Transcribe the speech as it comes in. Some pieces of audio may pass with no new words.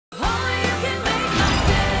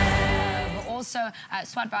also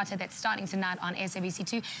Swartwater that's starting tonight on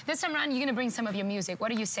SABC2. This time around, you're going to bring some of your music.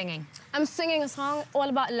 What are you singing? I'm singing a song all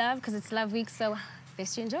about love because it's Love Week, so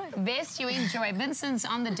best you enjoy. Best you enjoy. Vincent's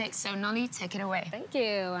on the deck, so Nolly, take it away. Thank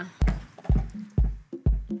you.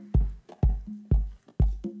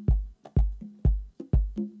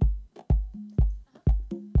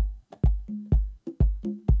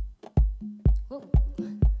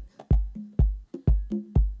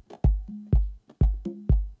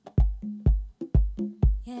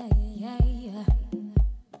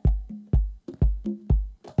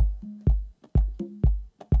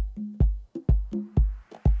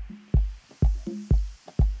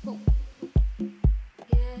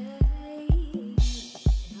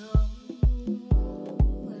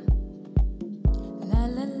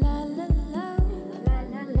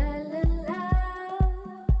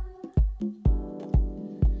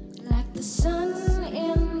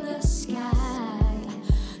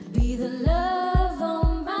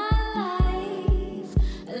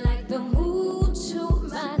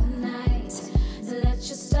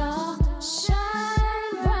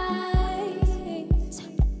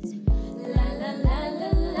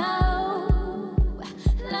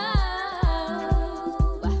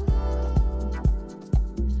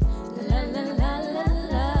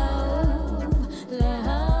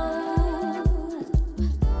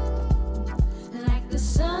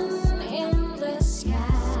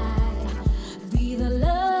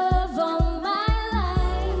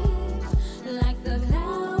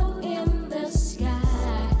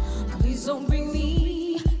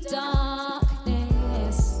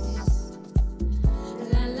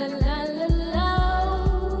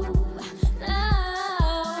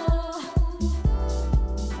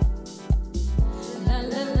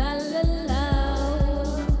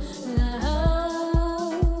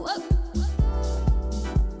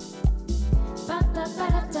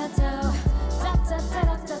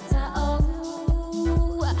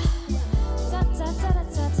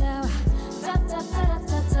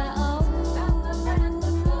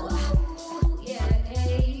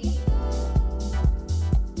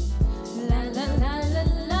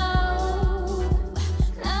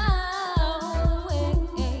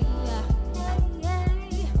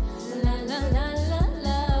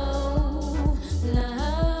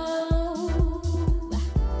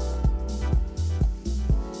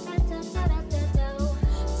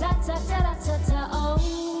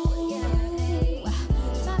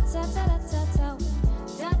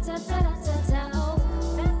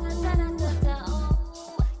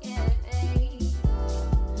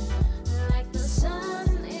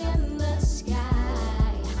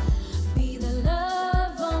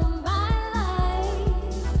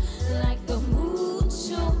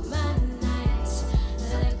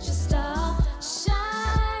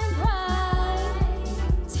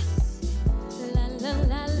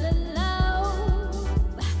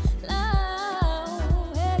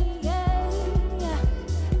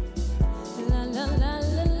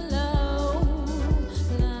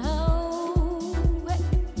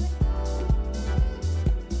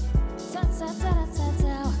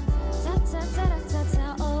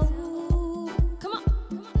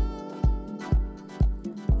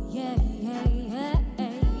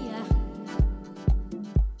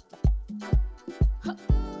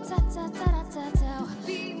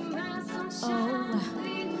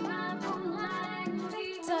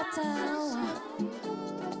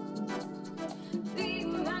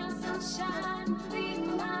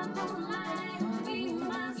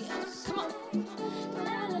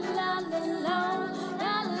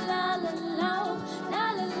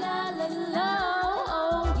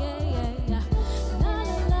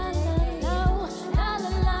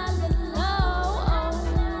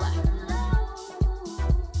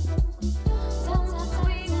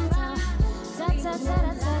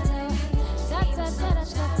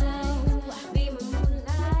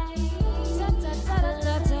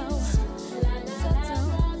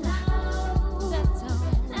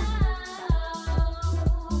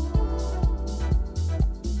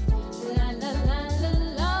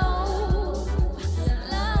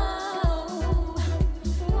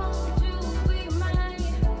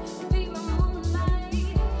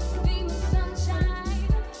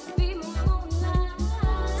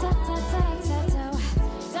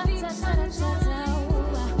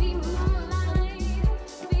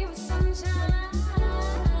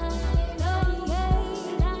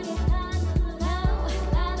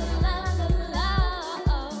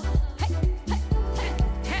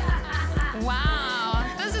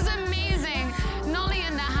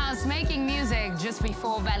 Just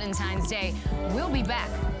before Valentine's Day. We'll be back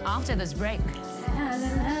after this break. La,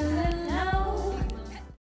 la, la.